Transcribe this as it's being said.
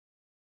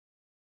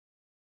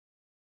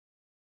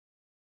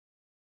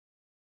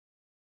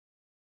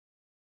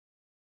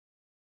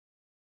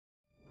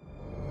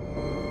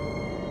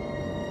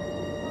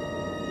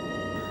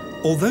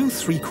Although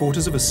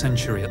 3/4 of a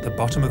century at the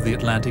bottom of the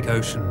Atlantic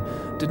Ocean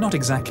did not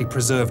exactly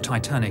preserve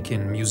Titanic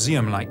in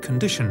museum-like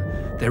condition,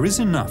 there is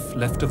enough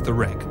left of the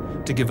wreck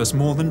to give us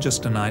more than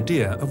just an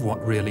idea of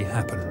what really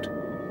happened.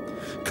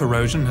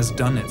 Corrosion has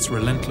done its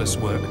relentless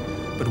work,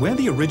 but where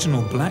the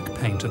original black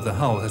paint of the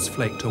hull has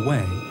flaked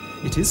away,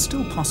 it is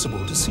still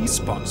possible to see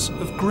spots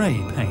of grey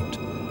paint,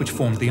 which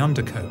formed the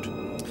undercoat,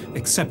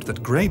 except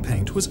that grey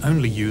paint was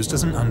only used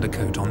as an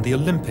undercoat on the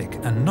Olympic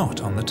and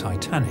not on the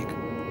Titanic.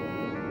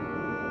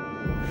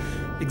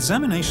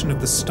 Examination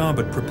of the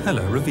starboard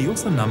propeller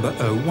reveals the number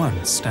 01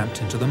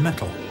 stamped into the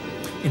metal.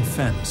 In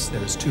fairness,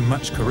 there is too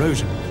much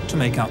corrosion to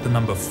make out the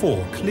number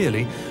 4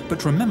 clearly,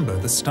 but remember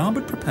the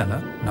starboard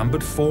propeller,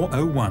 numbered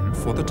 401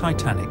 for the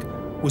Titanic,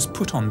 was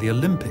put on the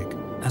Olympic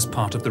as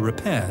part of the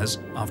repairs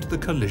after the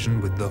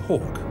collision with the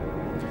Hawk.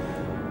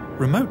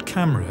 Remote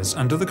cameras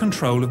under the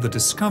control of the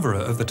discoverer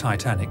of the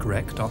Titanic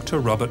wreck, Dr.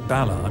 Robert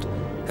Ballard,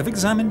 have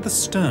examined the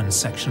stern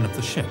section of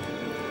the ship.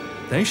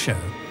 They show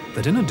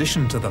that in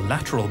addition to the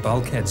lateral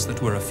bulkheads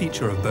that were a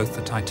feature of both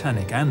the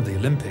Titanic and the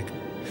Olympic,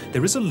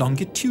 there is a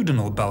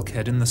longitudinal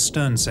bulkhead in the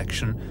stern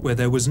section where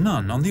there was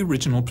none on the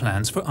original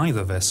plans for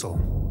either vessel.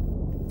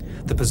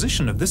 The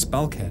position of this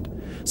bulkhead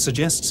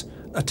suggests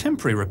a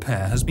temporary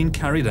repair has been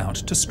carried out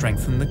to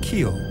strengthen the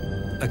keel,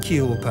 a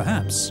keel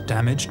perhaps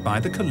damaged by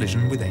the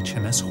collision with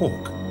HMS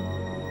Hawk.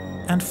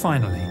 And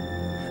finally,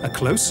 a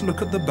close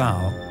look at the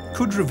bow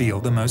could reveal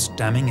the most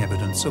damning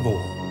evidence of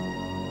all.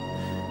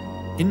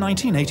 In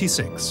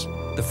 1986,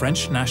 the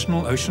French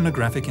National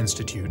Oceanographic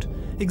Institute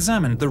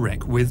examined the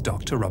wreck with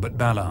Dr. Robert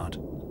Ballard.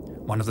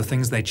 One of the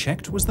things they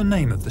checked was the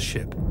name of the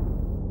ship.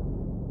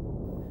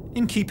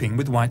 In keeping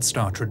with White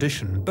Star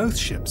tradition, both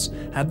ships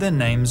had their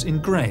names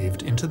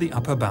engraved into the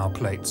upper bow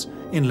plates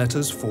in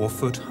letters 4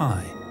 foot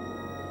high.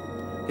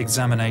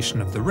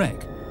 Examination of the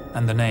wreck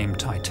and the name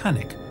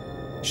Titanic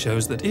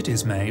shows that it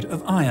is made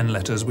of iron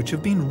letters which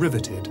have been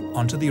riveted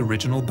onto the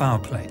original bow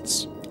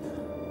plates.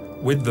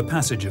 With the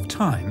passage of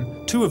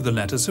time, 2 of the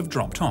letters have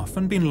dropped off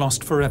and been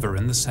lost forever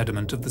in the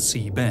sediment of the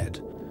sea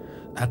bed.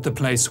 At the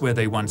place where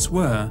they once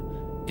were,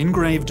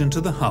 engraved into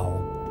the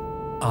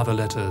hull, are the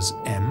letters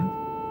M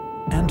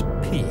and